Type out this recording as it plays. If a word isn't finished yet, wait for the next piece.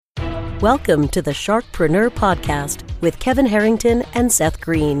Welcome to the Sharkpreneur Podcast with Kevin Harrington and Seth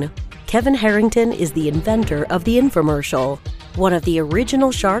Green. Kevin Harrington is the inventor of the infomercial, one of the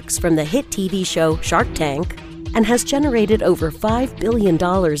original sharks from the hit TV show Shark Tank, and has generated over $5 billion in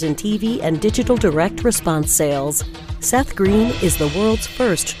TV and digital direct response sales. Seth Green is the world's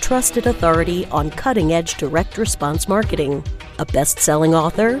first trusted authority on cutting-edge direct response marketing, a best-selling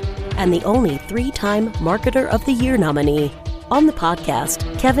author, and the only 3-time Marketer of the Year nominee. On the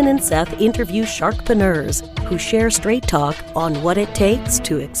podcast, Kevin and Seth interview sharkpreneurs who share straight talk on what it takes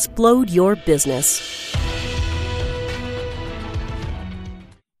to explode your business.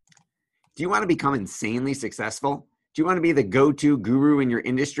 Do you want to become insanely successful? Do you want to be the go-to guru in your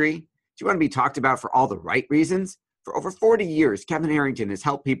industry? Do you want to be talked about for all the right reasons? For over 40 years, Kevin Harrington has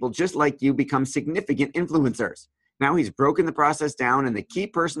helped people just like you become significant influencers. Now he's broken the process down in the Key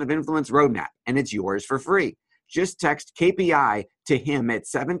Person of Influence Roadmap, and it's yours for free. Just text KPI to him at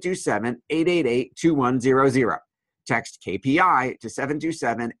 727-888-2100. Text KPI to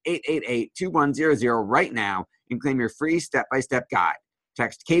 727-888-2100 right now and claim your free step-by-step guide.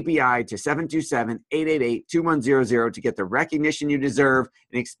 Text KPI to 727-888-2100 to get the recognition you deserve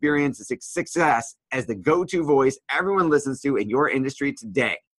and experience the success as the go-to voice everyone listens to in your industry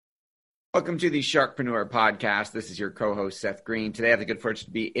today. Welcome to the Sharkpreneur Podcast. This is your co-host, Seth Green. Today I have the good fortune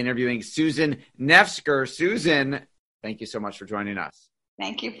to be interviewing Susan Nefsker. Susan, thank you so much for joining us.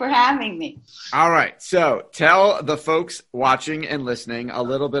 Thank you for having me. All right. So tell the folks watching and listening a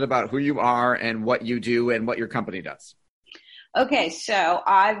little bit about who you are and what you do and what your company does. Okay, so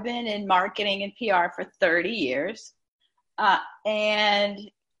I've been in marketing and PR for 30 years. And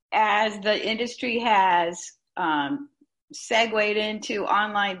as the industry has segued into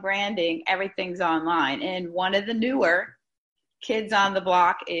online branding, everything's online. And one of the newer kids on the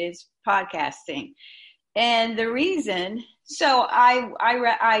block is podcasting. And the reason, so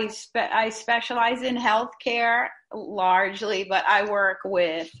I specialize in healthcare largely, but I work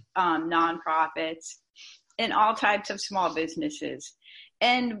with nonprofits and all types of small businesses.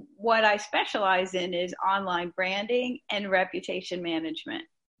 And what I specialize in is online branding and reputation management.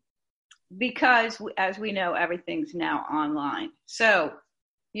 Because as we know, everything's now online. So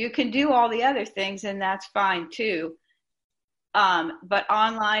you can do all the other things and that's fine too. But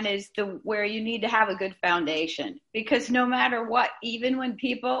online is where you need to have a good foundation, because no matter what, even when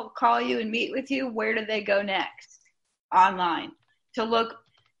people call you and meet with you, where do they go next? Online, to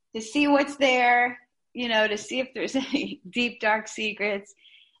see what's there, to see if there's any deep, dark secrets.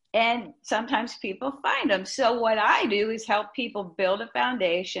 And sometimes people find them. So what I do is help people build a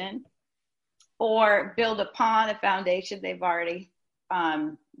foundation or build upon a foundation they've already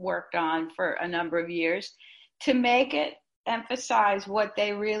worked on for a number of years to make it emphasize what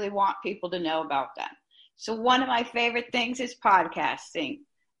they really want people to know about them. So one of my favorite things is podcasting.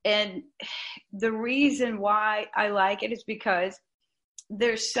 And the reason why I like it is because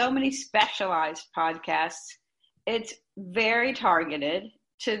there's so many specialized podcasts. It's very targeted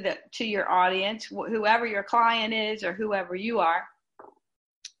to your audience, whoever your client is or whoever you are.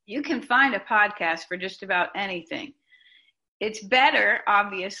 You can find a podcast for just about anything. It's better,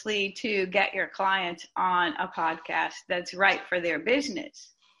 obviously, to get your clients on a podcast that's right for their business,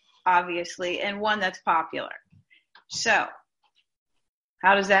 obviously, and one that's popular. So,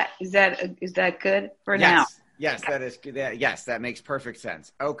 how does that is that good for now? Yes, that is good. Yes, that makes perfect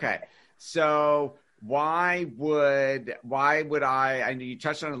sense. Okay, so why would I know you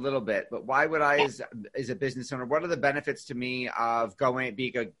touched on it a little bit, but why would I, as a business owner, what are the benefits to me of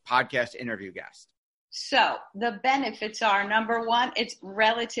being a podcast interview guest? So the benefits are, number one, it's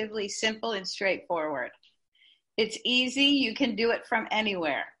relatively simple and straightforward. It's easy. You can do it from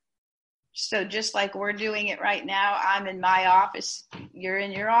anywhere. So just like we're doing it right now, I'm in my office, you're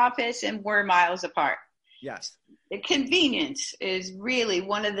in your office, and we're miles apart. Yes. The convenience is really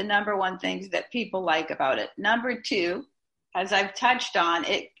one of the number one things that people like about it. Number two, as I've touched on,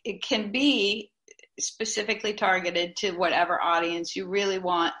 it can be specifically targeted to whatever audience you really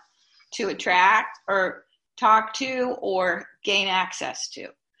want to attract or talk to or gain access to.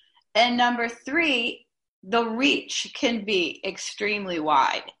 And number three, the reach can be extremely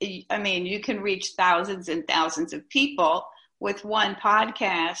wide. I mean, you can reach thousands and thousands of people with one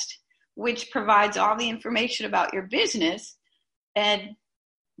podcast, which provides all the information about your business, and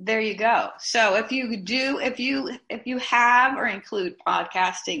there you go. So if you have or include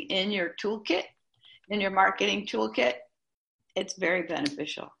podcasting in your toolkit, in your marketing toolkit, it's very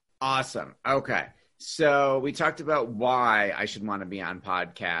beneficial. Awesome. Okay. So we talked about why I should want to be on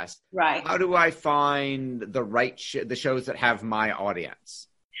podcast. Right. How do I find the right the shows that have my audience?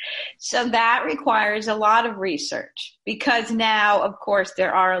 So that requires a lot of research because now, of course,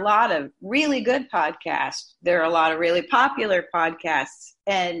 there are a lot of really good podcasts. There are a lot of really popular podcasts.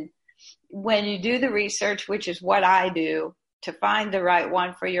 And when you do the research, which is what I do, to find the right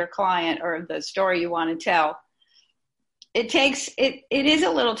one for your client or the story you want to tell, it is a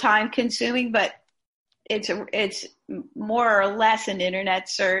little time consuming, but it's more or less an internet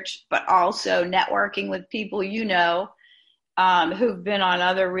search, but also networking with people who've been on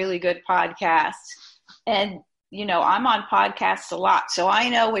other really good podcasts. And, I'm on podcasts a lot, so I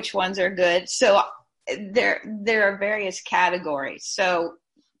know which ones are good. So there are various categories. So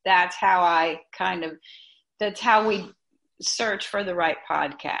that's how we search for the right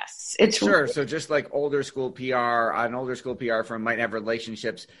podcasts. Sure. So just like older school PR, an older school PR firm might have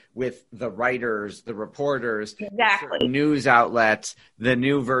relationships with the writers, the reporters, exactly, news outlets. The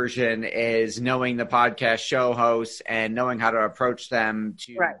new version is knowing the podcast show hosts and knowing how to approach them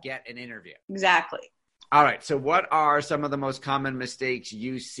to get an interview. Exactly. All right. So what are some of the most common mistakes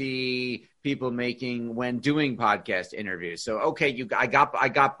you see people making when doing podcast interviews? So, okay, I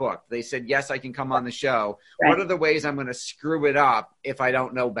got booked. They said, yes, I can come on the show. Right. What are the ways I'm going to screw it up if I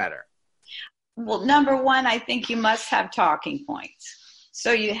don't know better? Well, number one, I think you must have talking points.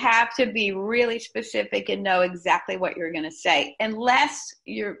 So you have to be really specific and know exactly what you're going to say, unless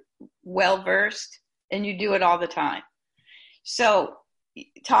you're well-versed and you do it all the time. So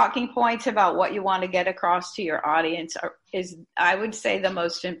talking points about what you want to get across to your audience is, I would say, the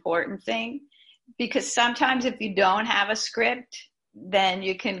most important thing, because sometimes if you don't have a script, then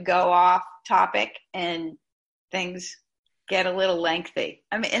you can go off topic and things get a little lengthy.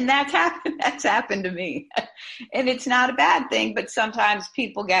 I mean, and that's happened to me. And it's not a bad thing, but sometimes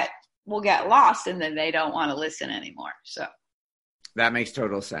people will get lost and then they don't want to listen anymore. So that makes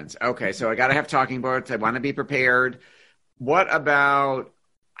total sense. Okay, so I got to have talking points. I want to be prepared. What about,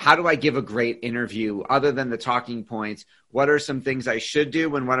 how do I give a great interview other than the talking points? What are some things I should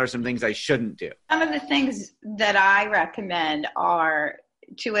do and what are some things I shouldn't do? Some of the things that I recommend are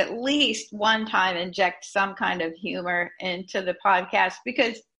to at least one time inject some kind of humor into the podcast,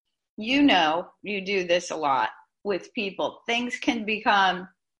 because you do this a lot with people. Things can become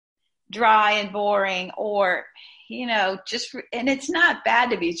dry and boring, or and it's not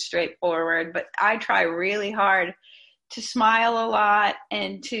bad to be straightforward, but I try really hard to smile a lot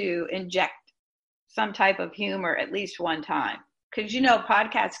and to inject some type of humor at least one time. Because,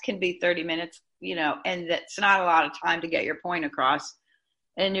 podcasts can be 30 minutes, and that's not a lot of time to get your point across.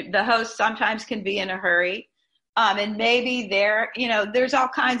 And the host sometimes can be in a hurry. And maybe there's all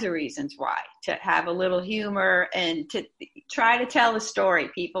kinds of reasons why to have a little humor and to try to tell a story.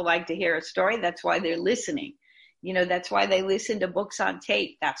 People like to hear a story. That's why they're listening. That's why they listen to books on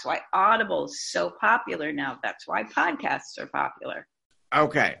tape. That's why Audible is so popular now. That's why podcasts are popular.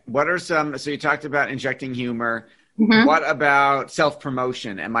 Okay. So you talked about injecting humor. Mm-hmm. What about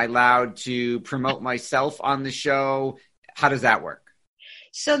self-promotion? Am I allowed to promote myself on the show? How does that work?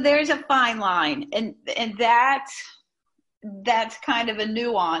 So there's a fine line, and that's kind of a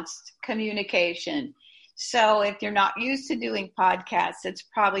nuanced communication. So if you're not used to doing podcasts, it's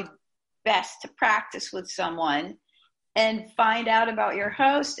probably best to practice with someone and find out about your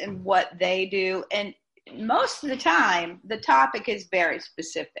host and what they do. And most of the time, the topic is very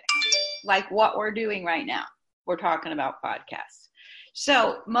specific, like what we're doing right now. We're talking about podcasts.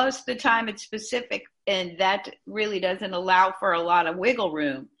 So most of the time it's specific, and that really doesn't allow for a lot of wiggle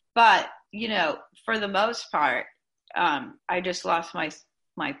room. But, for the most part, I just lost my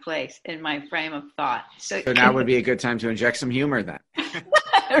place in my frame of thought. So now would be a good time to inject some humor then.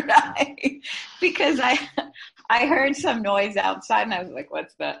 Right. Because I heard some noise outside and I was like,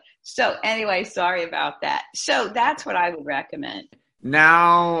 what's that? So anyway, sorry about that. So that's what I would recommend.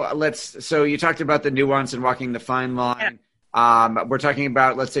 Now so you talked about the nuance and walking the fine line. Yeah. We're talking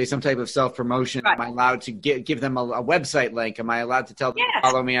about, let's say, some type of self-promotion. Right. Am I allowed to give them a website link? Am I allowed to tell them to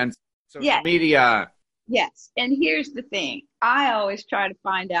follow me on social media? Yes. And here's the thing. I always try to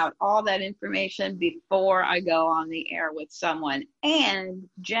find out all that information before I go on the air with someone. And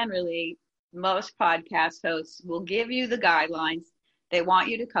generally, most podcast hosts will give you the guidelines they want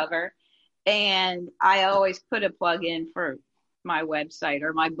you to cover. And I always put a plug in for my website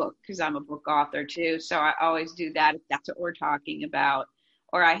or my book, because I'm a book author too. So I always do that if that's what we're talking about.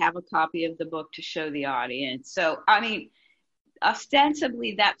 Or I have a copy of the book to show the audience. So,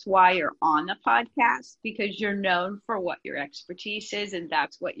 ostensibly, that's why you're on the podcast, because you're known for what your expertise is, and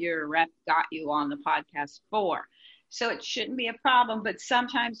that's what your rep got you on the podcast for. So it shouldn't be a problem, but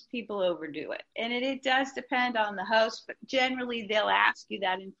sometimes people overdo it. And it does depend on the host, but generally they'll ask you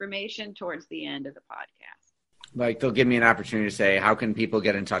that information towards the end of the podcast. Like they'll give me an opportunity to say, how can people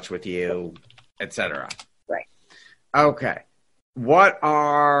get in touch with you, etc. Right. Okay. What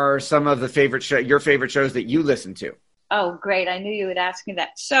are some of the your favorite shows that you listen to? Oh, great. I knew you would ask me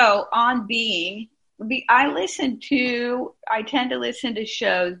that. So on Being, I tend to listen to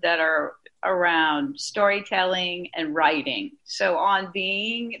shows that are around storytelling and writing. So on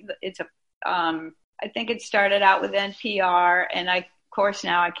Being, I think it started out with NPR, and of course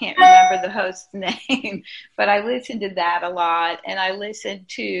now I can't remember the host's name, but I listened to that a lot, and I listened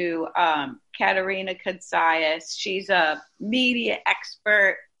to Katerina Katsayas. She's a media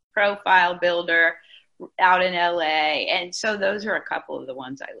expert, profile builder out in LA, and so those are a couple of the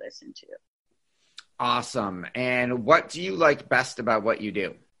ones I listen to. Awesome. And what do you like best about what you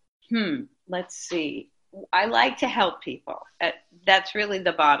do? Let's see. I like to help people. That's really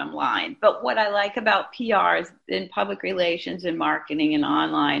the bottom line. But what I like about PR in public relations and marketing and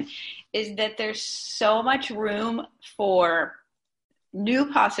online is that there's so much room for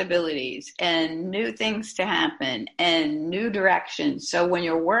new possibilities and new things to happen and new directions. So when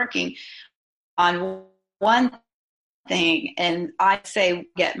you're working on one thing and I say,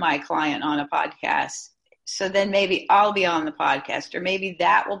 get my client on a podcast, so then maybe I'll be on the podcast, or maybe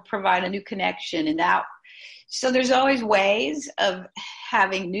that will provide a new connection. And so there's always ways of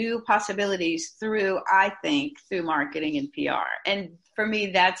having new possibilities through marketing and PR. And for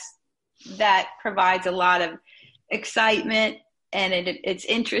me, that provides a lot of excitement, and it's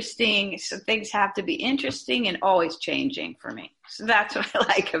interesting. So things have to be interesting and always changing for me. So that's what I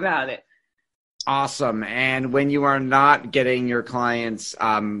like about it. Awesome. And when you are not getting your clients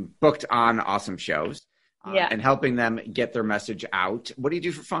booked on awesome shows, and helping them get their message out, what do you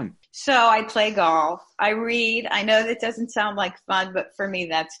do for fun? So I play golf. I read. I know that doesn't sound like fun, but for me,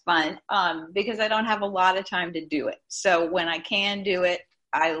 that's fun because I don't have a lot of time to do it. So when I can do it,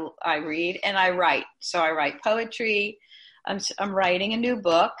 I read and I write. So I write poetry. I'm writing a new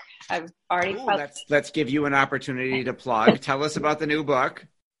book. I've already published. Let's give you an opportunity to plug. Tell us about the new book.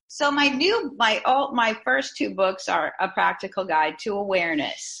 So my first two books are A Practical Guide to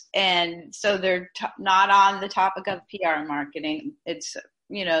Awareness. And so they're not on the topic of PR and marketing. It's,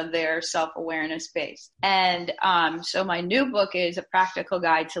 they're self-awareness based. And so my new book is A Practical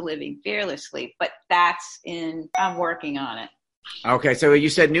Guide to Living Fearlessly, but I'm working on it. Okay. So you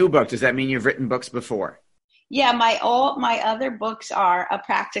said new book. Does that mean you've written books before? Yeah, my other books are A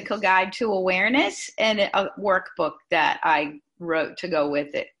Practical Guide to Awareness and a workbook that I wrote to go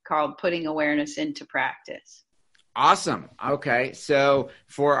with it called Putting Awareness into Practice. Awesome. Okay. So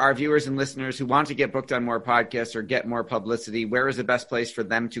for our viewers and listeners who want to get booked on more podcasts or get more publicity, where is the best place for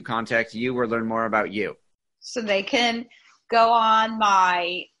them to contact you or learn more about you? So they can go on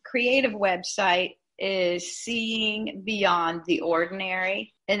my creative website is Seeing Beyond the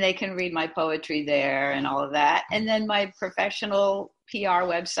Ordinary, and they can read my poetry there and all of that. And then my professional PR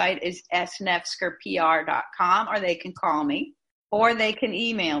website is snefskerpr.com, or they can call me or they can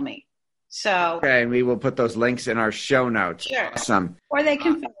email me. So okay, and we will put those links in our show notes. Sure. Awesome. Or they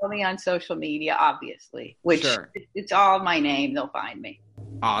can follow me on social media, obviously, which it's all my name. They'll find me.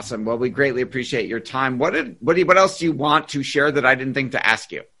 Awesome. Well, we greatly appreciate your time. What else do you want to share that I didn't think to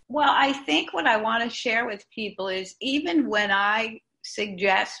ask you? Well, I think what I want to share with people is even when I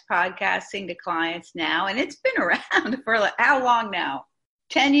suggest podcasting to clients now, and it's been around for how long now?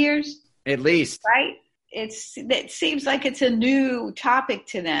 10 years? At least. Right? It seems like it's a new topic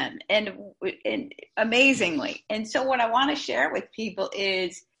to them, and amazingly. And so what I want to share with people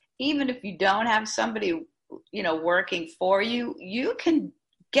is even if you don't have somebody, working for you, you can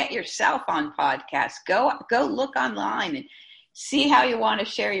get yourself on podcasts. Go look online and see how you want to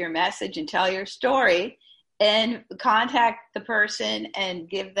share your message and tell your story, and contact the person and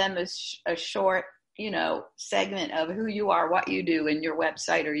give them a short, segment of who you are, what you do, and your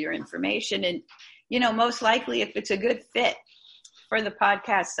website or your information. And, most likely if it's a good fit for the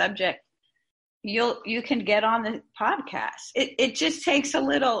podcast subject, you can get on the podcast. It just takes a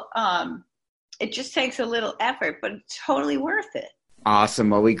little effort, but it's totally worth it. Awesome.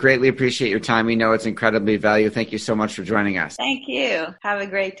 Well, we greatly appreciate your time. We know it's incredibly valuable. Thank you so much for joining us. Thank you. Have a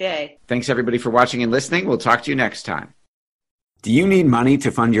great day. Thanks, everybody, for watching and listening. We'll talk to you next time. Do you need money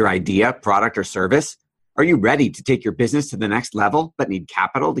to fund your idea, product, or service? Are you ready to take your business to the next level but need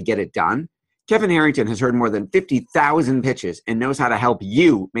capital to get it done? Kevin Harrington has heard more than 50,000 pitches and knows how to help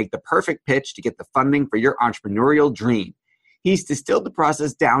you make the perfect pitch to get the funding for your entrepreneurial dream. He's distilled the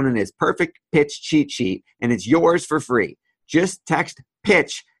process down in his perfect pitch cheat sheet, and it's yours for free. Just text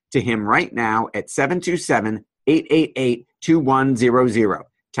PITCH to him right now at 727-888-2100.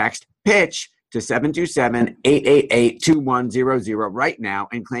 Text PITCH to 727-888-2100 right now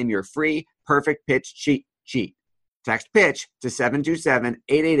and claim your free perfect pitch cheat sheet. Text PITCH to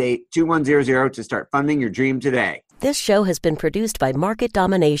 727-888-2100 to start funding your dream today. This show has been produced by Market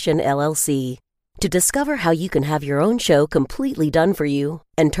Domination, LLC. To discover how you can have your own show completely done for you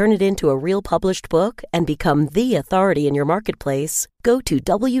and turn it into a real published book and become the authority in your marketplace, go to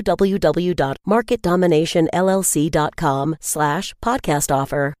www.marketdominationllc.com/podcast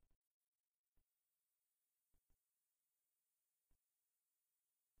offer.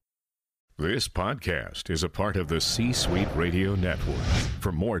 This podcast is a part of the C-Suite Radio Network.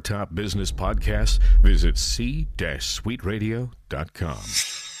 For more top business podcasts, visit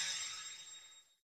c-suiteradio.com.